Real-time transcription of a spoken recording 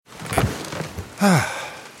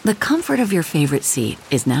The comfort of your favorite seat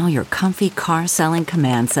is now your comfy car selling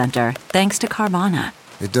command center, thanks to Carvana.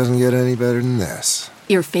 It doesn't get any better than this.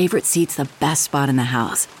 Your favorite seat's the best spot in the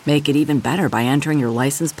house. Make it even better by entering your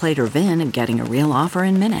license plate or VIN and getting a real offer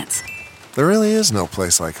in minutes. There really is no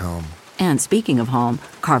place like home. And speaking of home,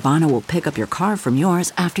 Carvana will pick up your car from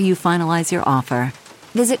yours after you finalize your offer.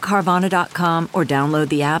 Visit Carvana.com or download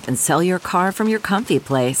the app and sell your car from your comfy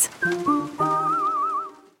place.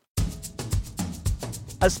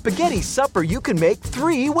 A spaghetti supper you can make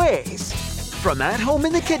 3 ways. From at home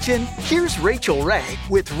in the kitchen, here's Rachel Ray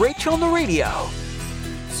with Rach on the Radio.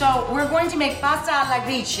 So we're going to make pasta alla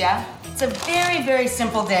gricia. It's a very, very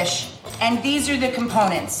simple dish. And these are the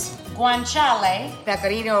components. Guanciale,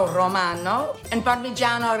 pecorino romano, and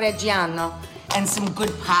parmigiano reggiano, and some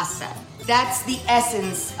good pasta. That's the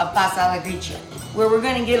essence of pasta alla gricia. Where we're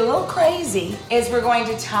going to get a little crazy is we're going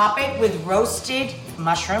to top it with roasted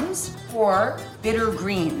mushrooms or bitter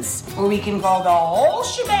greens, where we can go the whole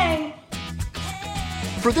shebang.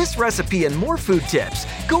 For this recipe and more food tips,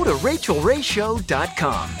 go to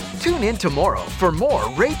RachelRayShow.com. Tune in tomorrow for more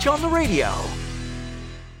Rach on the Radio.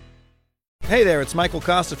 Hey there, it's Michael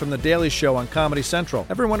Costa from The Daily Show on Comedy Central.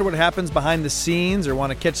 Ever wonder what happens behind the scenes or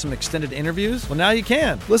want to catch some extended interviews? Well, now you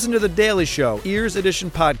can. Listen to The Daily Show, Ears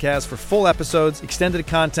Edition podcast for full episodes, extended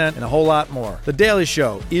content, and a whole lot more. The Daily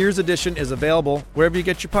Show, Ears Edition is available wherever you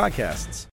get your podcasts.